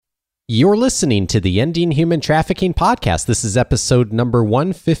You're listening to the Ending Human Trafficking podcast. This is episode number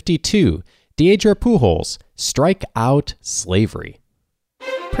 152, Deidre Pujols, Strike Out Slavery.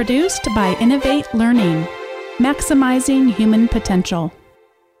 Produced by Innovate Learning, maximizing human potential.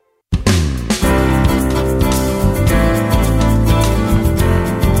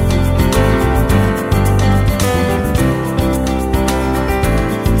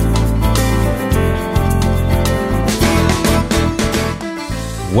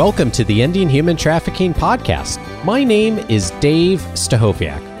 Welcome to the Ending Human Trafficking podcast. My name is Dave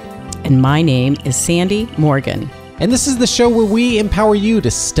Stachowiak. And my name is Sandy Morgan. And this is the show where we empower you to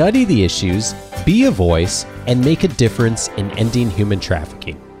study the issues, be a voice, and make a difference in ending human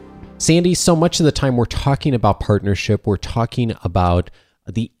trafficking. Sandy, so much of the time we're talking about partnership, we're talking about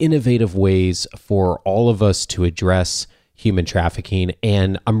the innovative ways for all of us to address human trafficking.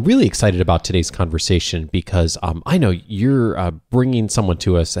 And I'm really excited about today's conversation because I know you're bringing someone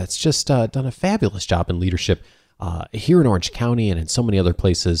to us that's just done a fabulous job in leadership here in Orange County and in so many other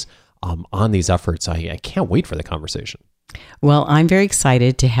places on these efforts. I can't wait for the conversation. Well, I'm very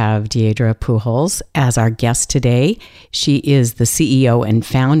excited to have Deidre Pujols as our guest today. She is the CEO and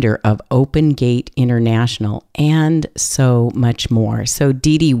founder of Open Gate International and so much more. So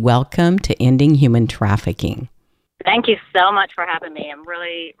Dee, welcome to Ending Human Trafficking. Thank you so much for having me. I'm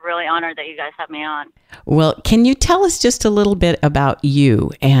really, really honored that you guys have me on. Well, can you tell us just a little bit about you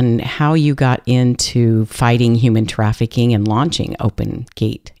and how you got into fighting human trafficking and launching Open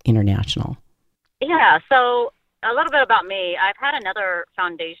Gate International? Yeah, so a little bit about me. I've had another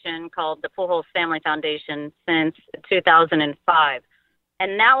foundation called the Pujols Family Foundation since 2005.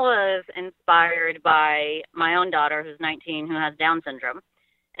 And that was inspired by my own daughter, who's 19, who has Down syndrome.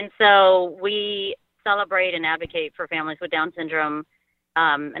 And so we celebrate and advocate for families with Down syndrome.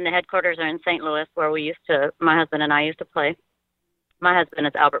 And the headquarters are in St. Louis, where my husband and I used to play. My husband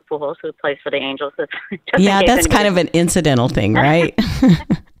is Albert Pujols, who plays for the Angels. Yeah, that's kind of an incidental thing, right?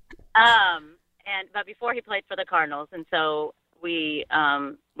 But before he played for the Cardinals, and so we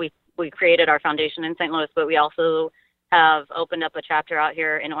created our foundation in St. Louis, but we also have opened up a chapter out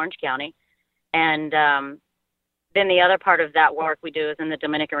here in Orange County, and then the other part of that work we do is in the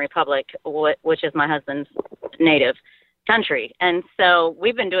Dominican Republic, which is my husband's native country. And so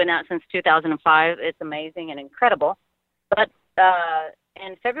we've been doing that since 2005. It's amazing and incredible. But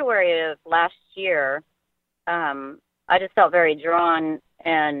in February of last year, I just felt very drawn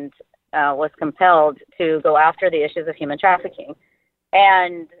and was compelled to go after the issues of human trafficking.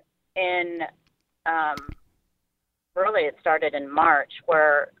 And really it started in March,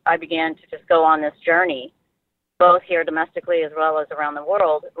 where I began to just go on this journey, both here domestically as well as around the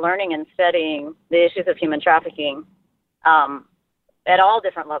world, learning and studying the issues of human trafficking at all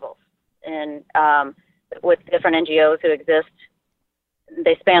different levels, and with different NGOs who exist.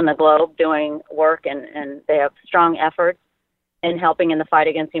 They span the globe doing work, and they have strong efforts in helping in the fight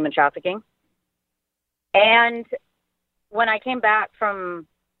against human trafficking. And when I came back from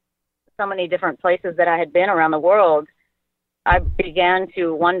so many different places that I had been around the world, I began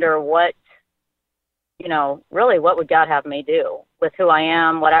to wonder really what would God have me do with who I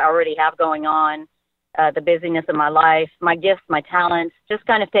am, what I already have going on, the busyness of my life, my gifts, my talents, just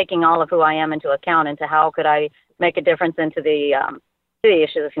kind of taking all of who I am into account, into how could I make a difference into the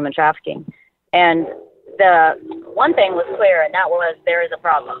issues of human trafficking. And the one thing was clear, and that was there is a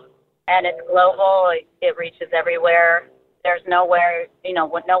problem, and it's global. It reaches everywhere. There's nowhere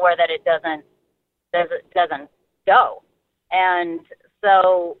that it doesn't go. And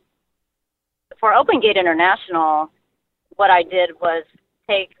so for Open Gate International, what I did was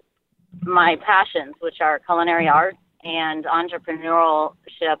take my passions, which are culinary art and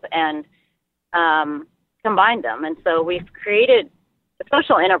entrepreneurship, and combine them. And so we've created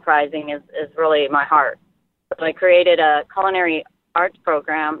social enterprising is really my heart. So I created a culinary arts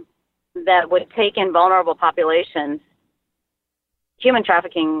program that would take in vulnerable populations. Human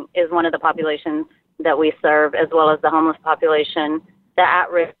trafficking is one of the populations that we serve, as well as the homeless population, the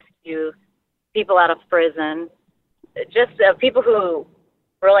at-risk youth, people out of prison, just people who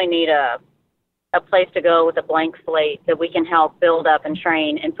really need a place to go with a blank slate that we can help build up and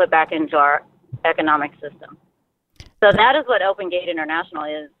train and put back into our economic system. So that is what Open Gate International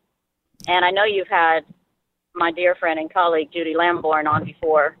is. And I know you've had my dear friend and colleague, Judy Lamborn, on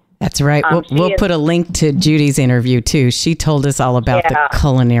before. That's right. We'll put a link to Judy's interview, too. She told us all about the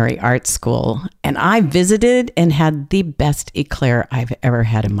Culinary Arts School. And I visited and had the best eclair I've ever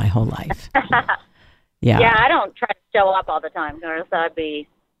had in my whole life. Yeah, I don't try to show up all the time, or else I'd be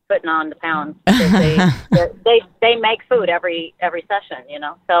putting on the pounds. They make food every session,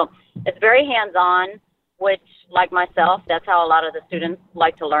 So it's very hands-on, which, like myself, that's how a lot of the students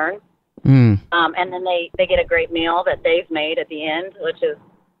like to learn. And then they get a great meal that they've made at the end, which is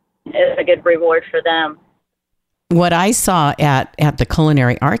a good reward for them. What I saw at the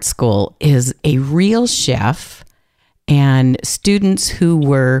Culinary Arts School is a real chef and students who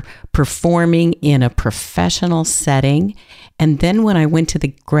were performing in a professional setting. And then when I went to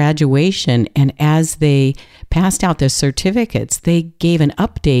the graduation, and as they passed out their certificates, they gave an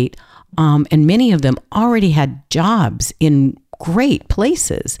update, and many of them already had jobs in great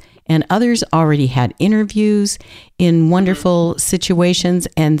places, and others already had interviews in wonderful situations.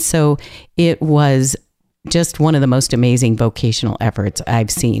 And so it was just one of the most amazing vocational efforts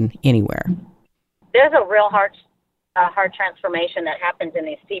I've seen anywhere. There's a real heart transformation that happens in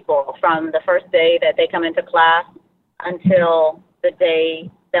these people from the first day that they come into class until the day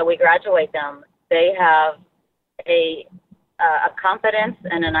that we graduate them. They have a confidence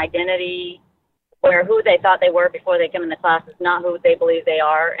and an identity where who they thought they were before they come in the class is not who they believe they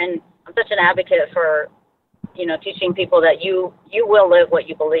are. And I'm such an advocate for, teaching people that you will live what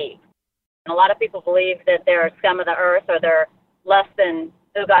you believe. And a lot of people believe that they're scum of the earth or they're less than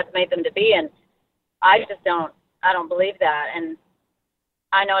who God's made them to be. And I don't believe that. And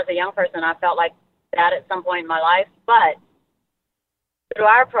I know as a young person, I felt like that at some point in my life. But through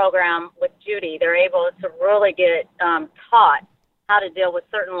our program with Judy, they're able to really get taught how to deal with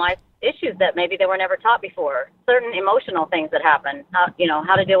certain life issues that maybe they were never taught before, certain emotional things that happen, how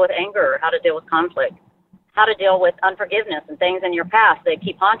to deal with anger, how to deal with conflict, how to deal with unforgiveness and things in your past that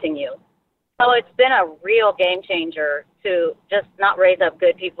keep haunting you. So it's been a real game changer to just not raise up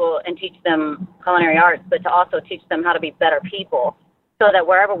good people and teach them culinary arts, but to also teach them how to be better people so that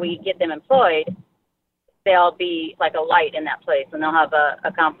wherever we get them employed, they'll be like a light in that place and they'll have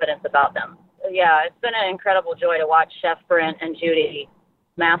a confidence about them. Yeah, it's been an incredible joy to watch Chef Brent and Judy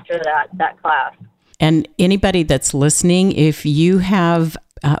master that class. And anybody that's listening, if you have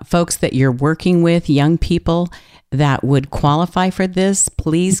folks that you're working with, young people that would qualify for this,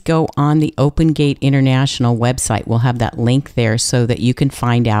 please go on the Open Gate International website. We'll have that link there so that you can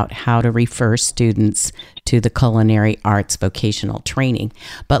find out how to refer students to the culinary arts vocational training.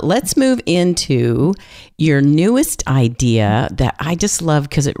 But let's move into your newest idea that I just love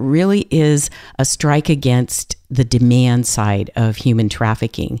because it really is a strike against the demand side of human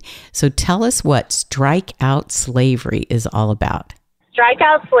trafficking. So tell us what Strike Out Slavery is all about. Strike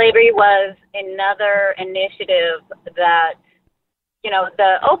Out Slavery was another initiative that,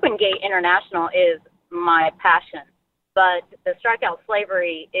 the Open Gate International is my passion, but the Strike Out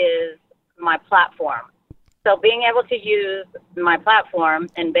Slavery is my platform. So being able to use my platform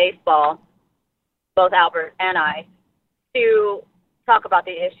in baseball, both Albert and I, to talk about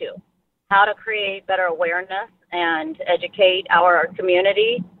the issue, how to create better awareness and educate our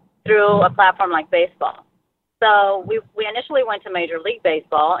community through a platform like baseball. So we initially went to Major League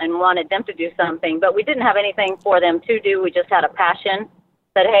Baseball and wanted them to do something, but we didn't have anything for them to do. We just had a passion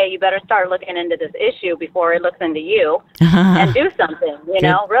that, hey, you better start looking into this issue before it looks into you and do something,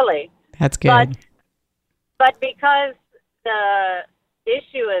 really. That's good. But because the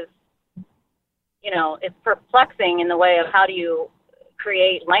issue is, it's perplexing in the way of how do you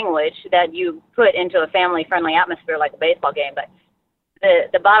create language that you put into a family-friendly atmosphere like a baseball game, but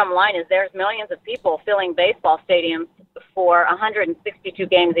the bottom line is there's millions of people filling baseball stadiums for 162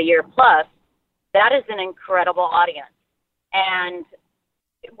 games a year plus. That is an incredible audience. And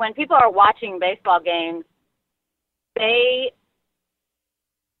when people are watching baseball games, they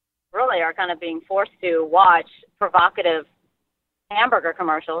really are kind of being forced to watch provocative hamburger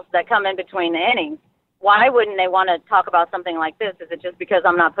commercials that come in between the innings. Why wouldn't they want to talk about something like this? Is it just because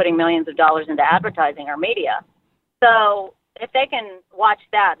I'm not putting millions of dollars into advertising or media? So if they can watch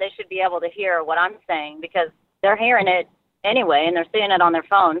that, they should be able to hear what I'm saying because they're hearing it anyway and they're seeing it on their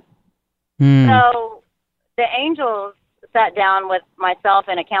phones. So the Angels sat down with myself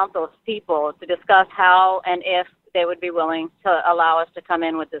and a council of people to discuss how and if they would be willing to allow us to come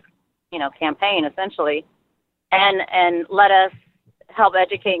in with this, campaign essentially and let us help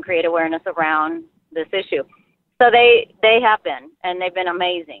educate and create awareness around this issue. So they have been, and they've been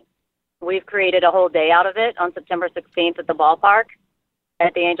amazing. We've created a whole day out of it on September 16th at the ballpark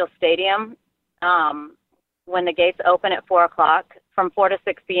at the Angel Stadium. When the gates open at 4 o'clock, from 4 to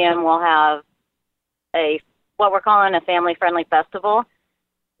 6 p.m., we'll have what we're calling a family-friendly festival,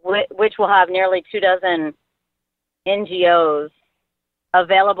 which will have nearly 24 NGOs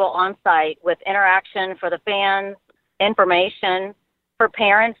available on site with interaction for the fans, information. For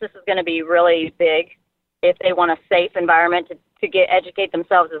parents, this is going to be really big if they want a safe environment to educate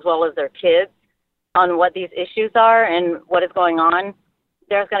themselves as well as their kids on what these issues are and what is going on.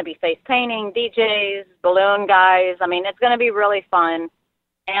 There's going to be face painting, DJs, balloon guys. I mean, it's going to be really fun.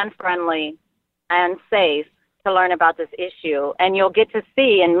 and friendly and safe to learn about this issue. And you'll get to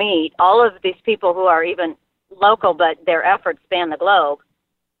see and meet all of these people who are even local, but their efforts span the globe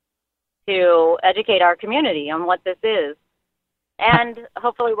to educate our community on what this is. And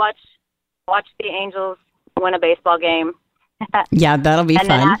hopefully watch the Angels win a baseball game. Yeah, that'll be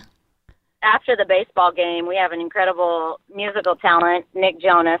fun. After the baseball game, we have an incredible musical talent, Nick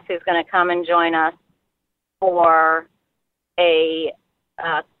Jonas, who's going to come and join us for a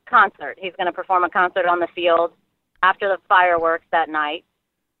concert. He's going to perform a concert on the field after the fireworks that night.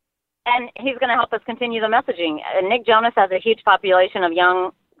 And he's going to help us continue the messaging. And Nick Jonas has a huge population of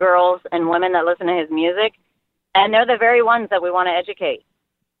young girls and women that listen to his music, and they're the very ones that we want to educate.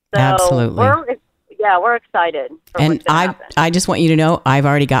 So absolutely. We're excited. And I just want you to know, I've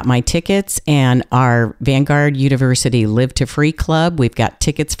already got my tickets, and our Vanguard University Live to Free Club, we've got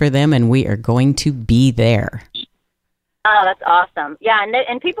tickets for them, and we are going to be there. Oh, that's awesome. Yeah,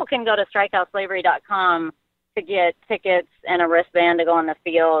 and people can go to strikeoutslavery.com to get tickets and a wristband to go on the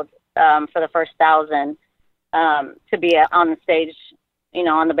field for the first 1,000 to be on the stage,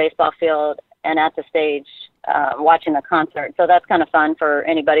 on the baseball field and at the stage watching the concert. So that's kind of fun for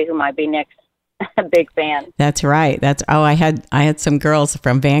anybody who might be Nick's a big fan. That's right. I had some girls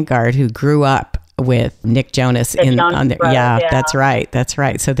from Vanguard who grew up with Nick Jonas on there. Yeah, that's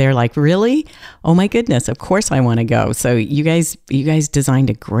right. So they're like, really? Oh my goodness! Of course I want to go. So you guys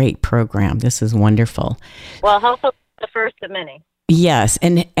designed a great program. This is wonderful. Well, hopefully the first of many. Yes,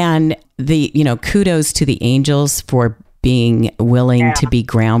 and the kudos to the Angels for being willing to be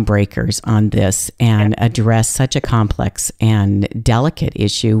groundbreakers on this and address such a complex and delicate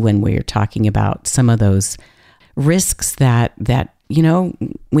issue when we're talking about some of those risks that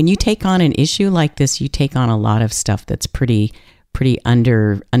when you take on an issue like this, you take on a lot of stuff that's pretty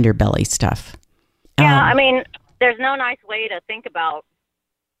underbelly stuff. Yeah, there's no nice way to think about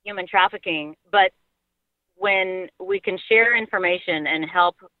human trafficking, but when we can share information and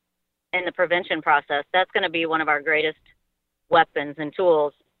help in the prevention process, that's going to be one of our greatest weapons and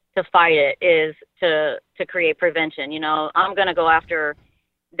tools to fight it, is to create prevention. I'm going to go after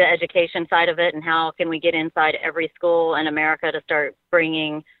the education side of it, and how can we get inside every school in America to start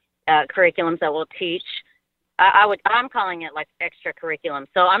bringing curriculums that will teach. I'm calling it like extra curriculum.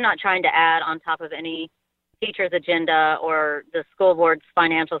 So I'm not trying to add on top of any teacher's agenda or the school board's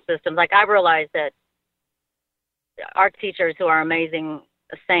financial systems. Like, I realize that our teachers, who are amazing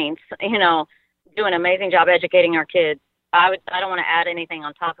saints, do an amazing job educating our kids. I don't want to add anything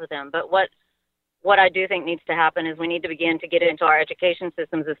on top of them. But what I do think needs to happen is we need to begin to get into our education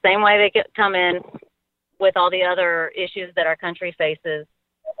systems the same way they come in with all the other issues that our country faces.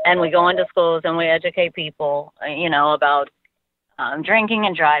 And we go into schools and we educate people, about drinking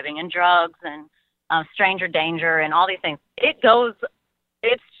and driving and drugs and stranger danger and all these things. It's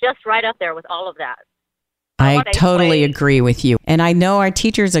just right up there with all of that. I totally agree with you. And I know our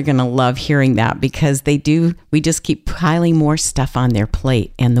teachers are going to love hearing that, because we just keep piling more stuff on their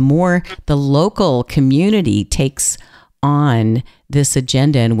plate. And the more the local community takes on this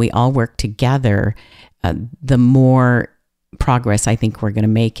agenda and we all work together, the more progress I think we're going to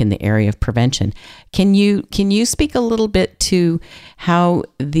make in the area of prevention. Can you speak a little bit to how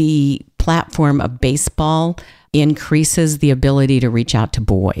the platform of baseball increases the ability to reach out to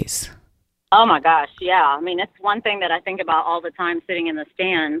boys? Oh my gosh, yeah. It's one thing that I think about all the time sitting in the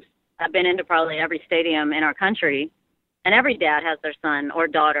stands. I've been into probably every stadium in our country, and every dad has their son or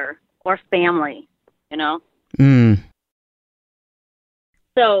daughter or family,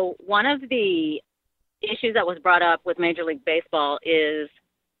 So one of the issues that was brought up with Major League Baseball is,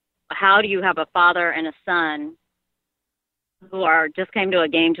 how do you have a father and a son who just came to a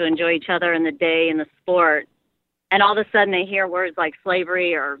game to enjoy each other in the day and the sport, and all of a sudden they hear words like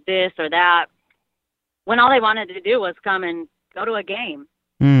slavery or this or that, when all they wanted to do was come and go to a game.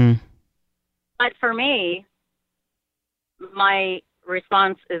 But for me, my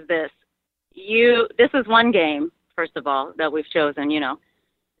response is this. This is one game, first of all, that we've chosen,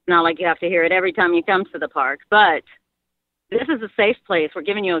 It's not like you have to hear it every time you come to the park, but this is a safe place. We're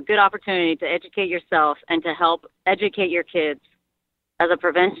giving you a good opportunity to educate yourself and to help educate your kids as a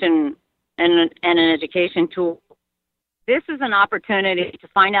prevention and an education tool. This is an opportunity to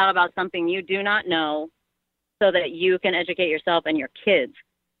find out about something you do not know so that you can educate yourself and your kids.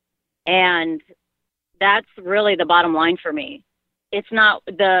 And that's really the bottom line for me. It's not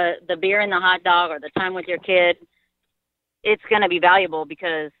the beer and the hot dog or the time with your kid. It's going to be valuable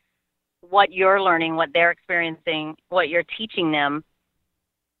because what you're learning, what they're experiencing, what you're teaching them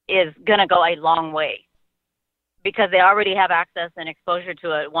is going to go a long way, because they already have access and exposure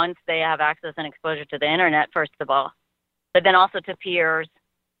to it once they have access and exposure to the internet, first of all, but then also to peers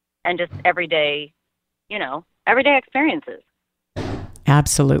and just everyday experiences.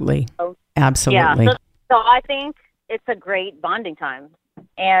 Absolutely. Absolutely. Yeah. So I think it's a great bonding time,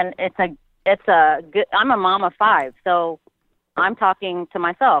 and it's a good. I'm a mom of 5, so I'm talking to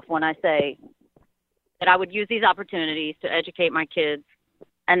myself when I say that I would use these opportunities to educate my kids,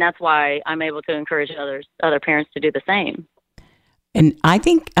 and that's why I'm able to encourage other parents to do the same. And I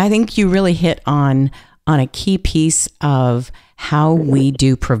think you really hit on a key piece of how we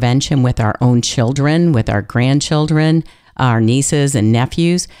do prevention with our own children, with our grandchildren, our nieces and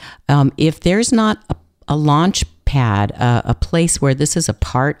nephews. If there's not a launch pad, a place where this is a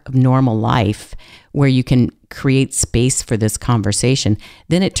part of normal life, where you can create space for this conversation,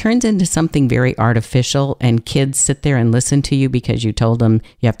 then it turns into something very artificial, and kids sit there and listen to you because you told them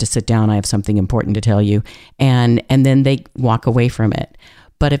you have to sit down, I have something important to tell you, and then they walk away from it.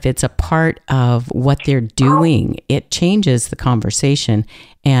 But if it's a part of what they're doing, it changes the conversation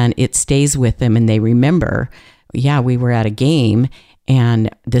and it stays with them, and they remember, yeah, we were at a game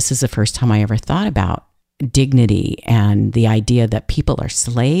and this is the first time I ever thought about dignity and the idea that people are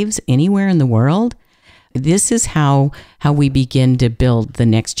slaves anywhere in the world. This is how we begin to build the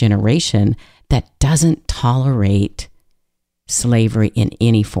next generation that doesn't tolerate slavery in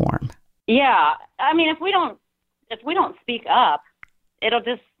any form. Yeah. I mean, if we don't speak up, it'll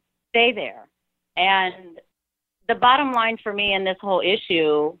just stay there. And the bottom line for me in this whole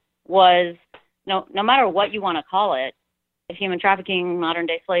issue was, no matter what you want to call it, human trafficking, modern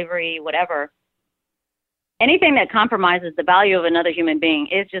day slavery, whatever, anything that compromises the value of another human being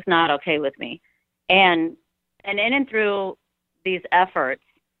is just not okay with me. And in and through these efforts,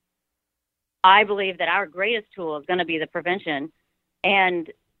 I believe that our greatest tool is going to be the prevention, and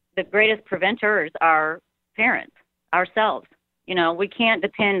the greatest preventers are parents, ourselves. We can't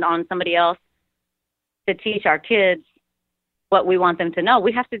depend on somebody else to teach our kids what we want them to know.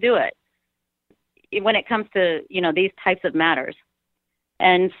 We have to do it when it comes to, these types of matters.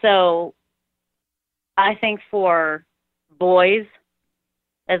 And so I think for boys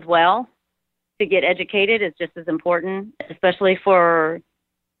as well, to get educated is just as important, especially for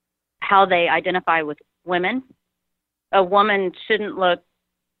how they identify with women. A woman shouldn't look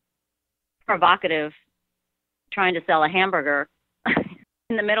provocative trying to sell a hamburger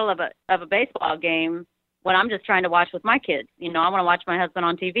in the middle of a baseball game when I'm just trying to watch with my kids. I want to watch my husband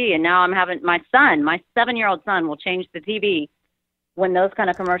on TV, and now I'm having my 7-year-old son will change the TV when those kind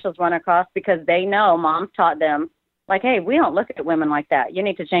of commercials run across, because they know mom's taught them, like, hey, we don't look at women like that. You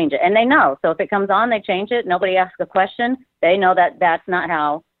need to change it. And they know. So if it comes on, they change it. Nobody asks a question. They know that that's not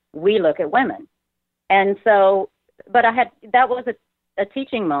how we look at women. And so, but that was a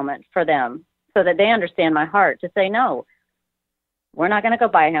teaching moment for them, so that they understand my heart, to say, no, we're not going to go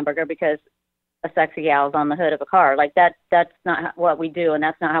buy a hamburger because a sexy gal's on the hood of a car. Like that's not what we do, and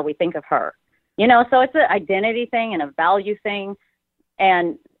that's not how we think of her. So it's an identity thing and a value thing.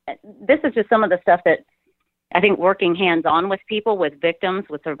 And this is just some of the stuff that I think, working hands-on with people, with victims,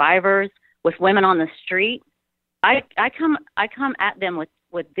 with survivors, with women on the street, I come at them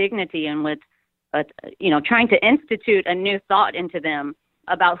with dignity and with, trying to institute a new thought into them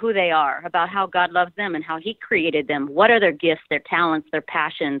about who they are, about how God loves them and how He created them. What are their gifts, their talents, their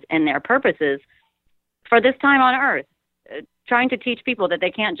passions, and their purposes for this time on earth? Trying to teach people that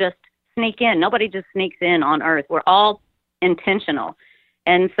they can't just sneak in. Nobody just sneaks in on earth. We're all intentional.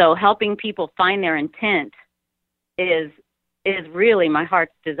 And so helping people find their intent is really my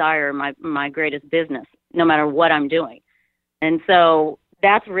heart's desire, my greatest business, no matter what I'm doing. And so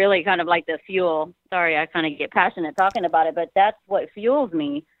that's really kind of like the fuel. Sorry, I kind of get passionate talking about it, but that's what fuels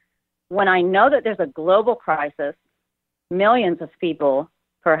me when I know that there's a global crisis, millions of people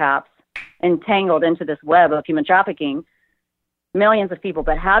perhaps entangled into this web of human trafficking, millions of people.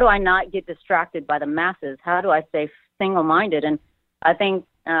 But how do I not get distracted by the masses? How do I stay single-minded? And I think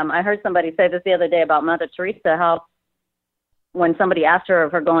I heard somebody say this the other day about Mother Teresa, how when somebody asked her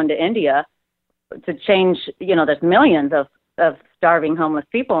of her going to India to change, there's millions of starving homeless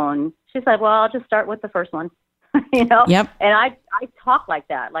people. And she said, well, I'll just start with the first one, Yep. And I talk like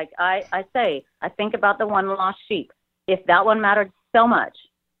that. Like I say, I think about the one lost sheep. If that one mattered so much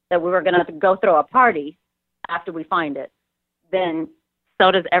that we were going to go throw a party after we find it, then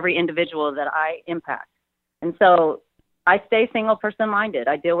so does every individual that I impact. And so I stay single person minded.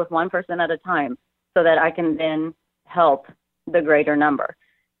 I deal with one person at a time so that I can then help the greater number.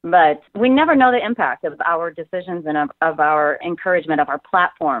 But we never know the impact of our decisions and of our encouragement, of our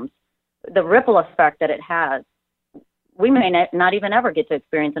platforms, the ripple effect that it has. We may not even ever get to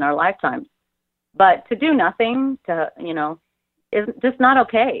experience in our lifetimes. But to do nothing, is just not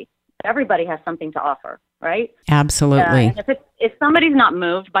okay. Everybody has something to offer. right? Absolutely. And if somebody's not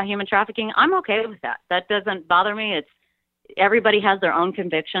moved by human trafficking, I'm okay with that. That doesn't bother me. Everybody has their own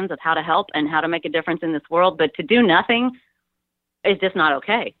convictions of how to help and how to make a difference in this world, but to do nothing is just not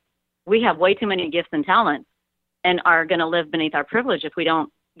okay. We have way too many gifts and talents and are going to live beneath our privilege if we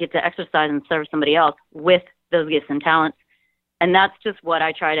don't get to exercise and serve somebody else with those gifts and talents. And that's just what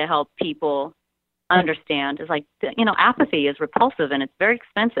I try to help people understand is like, apathy is repulsive and it's very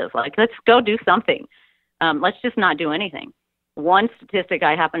expensive. Like, let's go do something. Let's just not do anything. One statistic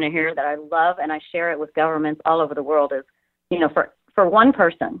I happen to hear that I love, and I share it with governments all over the world, is, for one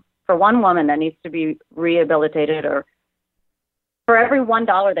person, for one woman that needs to be rehabilitated, or for every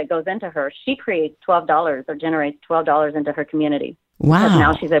 $1 that goes into her, she creates $12 or generates $12 into her community. Wow. Because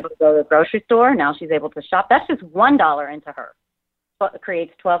now she's able to go to the grocery store. Now she's able to shop. That's just $1 into her. But it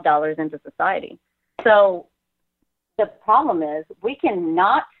creates $12 into society. So the problem is we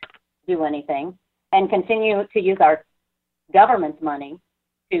cannot do anything and continue to use our government's money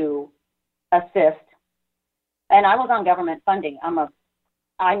to assist. And I was on government funding.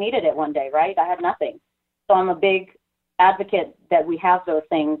 I needed it one day, right? I had nothing. So I'm a big advocate that we have those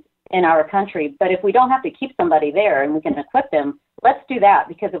things in our country. But if we don't have to keep somebody there and we can equip them, let's do that.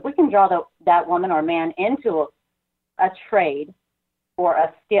 Because if we can draw that woman or man into a trade or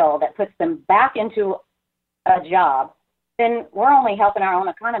a skill that puts them back into a job, then we're only helping our own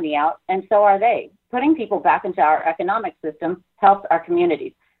economy out, and so are they. Putting people back into our economic system helps our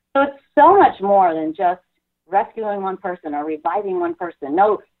communities. So it's so much more than just rescuing one person or reviving one person.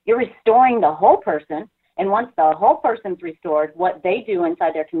 No, you're restoring the whole person, and once the whole person's restored, what they do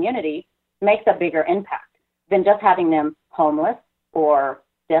inside their community makes a bigger impact than just having them homeless or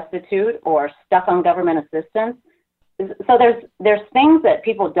destitute or stuck on government assistance. So there's things that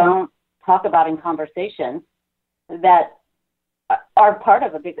people don't talk about in conversation that are part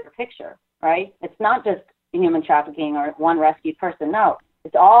of a bigger picture, right? It's not just human trafficking or one rescued person. No,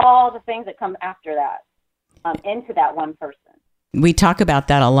 it's all the things that come after that, into that one person. We talk about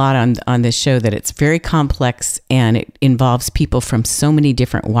that a lot on this show, that it's very complex and it involves people from so many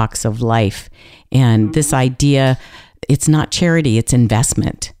different walks of life. And this idea, it's not charity, it's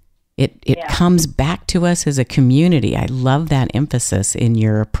investment. It comes back to us as a community. I love that emphasis in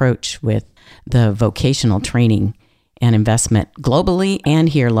your approach with the vocational training and investment globally and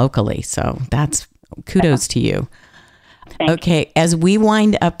here locally. So that's kudos to you. Okay, as we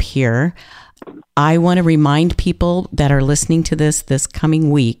wind up here, I want to remind people that are listening to this coming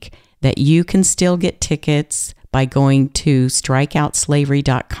week that you can still get tickets by going to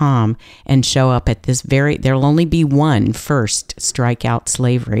strikeoutslavery.com and show up at this there'll only be one first Strikeout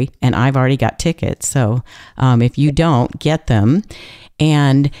Slavery, and I've already got tickets. So if you don't, get them.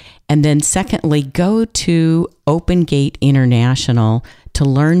 And then secondly, go to Open Gate International to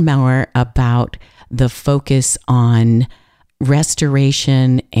learn more about the focus on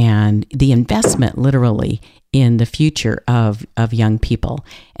restoration and the investment, literally, in the future of young people.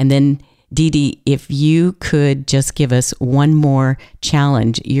 And then, Dee Dee, if you could just give us one more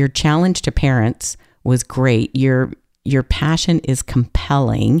challenge. Your challenge to parents was great. Your passion is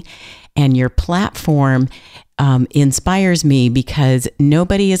compelling, and your platform inspires me, because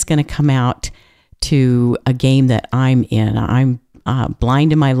nobody is going to come out to a game that I'm in. I'm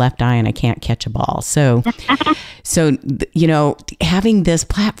blind in my left eye and I can't catch a ball. So having this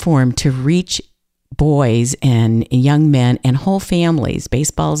platform to reach boys and young men and whole families,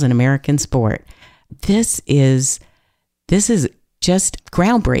 baseball's an American sport. This is just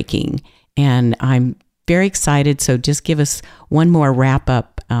groundbreaking, and I'm very excited. So just give us one more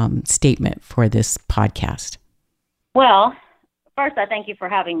wrap-up statement for this podcast. Well, first, I thank you for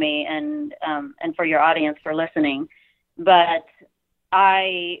having me and for your audience for listening. But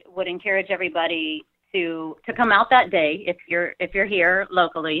I would encourage everybody to come out that day if you're here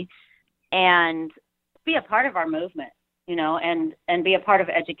locally, and be a part of our movement, and be a part of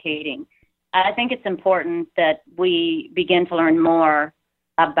educating. I think it's important that we begin to learn more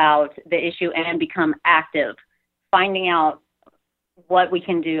about the issue and become active, finding out what we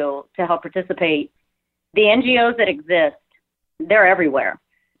can do to help participate. The NGOs that exist, they're everywhere,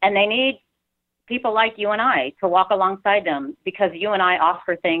 and they need people like you and I to walk alongside them, because you and I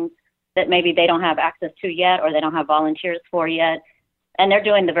offer things that maybe they don't have access to yet, or they don't have volunteers for yet. And they're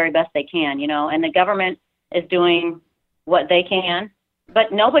doing the very best they can, and the government is doing what they can,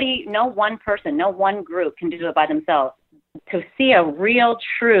 but no one person, no one group can do it by themselves. To see a real,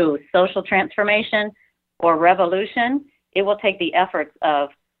 true social transformation or revolution, it will take the efforts of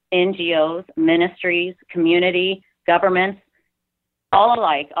NGOs, ministries, community, governments, all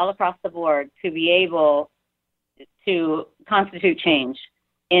alike, all across the board, to be able to constitute change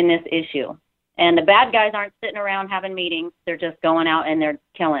in this issue. And the bad guys aren't sitting around having meetings. They're just going out and they're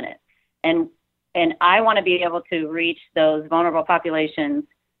killing it. And I want to be able to reach those vulnerable populations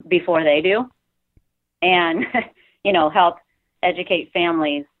before they do, and, help educate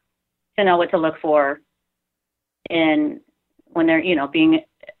families to know what to look for when they're, being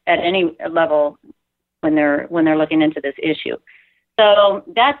at any level when they're looking into this issue. So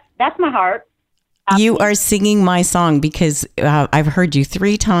that's my heart. You are singing my song because I've heard you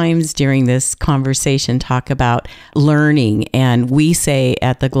 3 times during this conversation talk about learning. And we say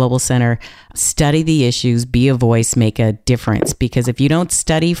at the Global Center, study the issues, be a voice, make a difference. Because if you don't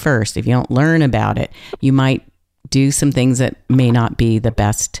study first, if you don't learn about it, you might do some things that may not be the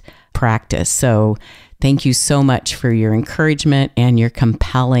best practice. So thank you so much for your encouragement and your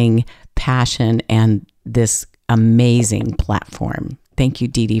compelling passion and this amazing platform. Thank you,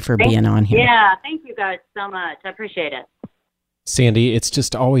 Dee Dee, for being on here. Yeah, thank you guys so much. I appreciate it. Sandy, it's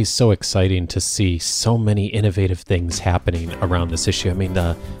just always so exciting to see so many innovative things happening around this issue. I mean,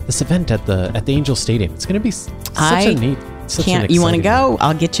 this event at the Angel Stadium, it's going to be such a neat. You want to go?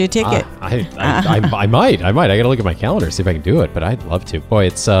 I'll get you a ticket. I might. I got to look at my calendar, see if I can do it, but I'd love to. Boy,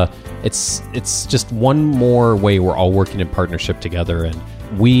 it's just one more way we're all working in partnership together, and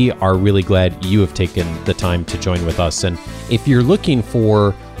we are really glad you have taken the time to join with us. And if you're looking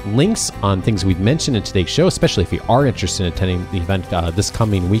for links on things we've mentioned in today's show, especially if you are interested in attending the event this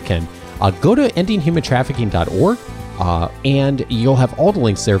coming weekend, go to endinghumantrafficking.org. And you'll have all the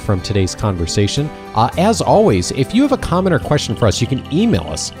links there from today's conversation. As always, if you have a comment or question for us, you can email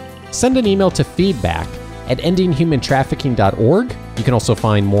us. Send an email to feedback@endinghumantrafficking.org. You can also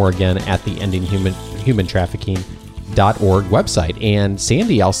find more again at the endinghumantrafficking.org website. And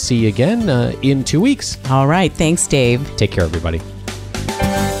Sandy, I'll see you again in 2 weeks. All right. Thanks, Dave. Take care, everybody.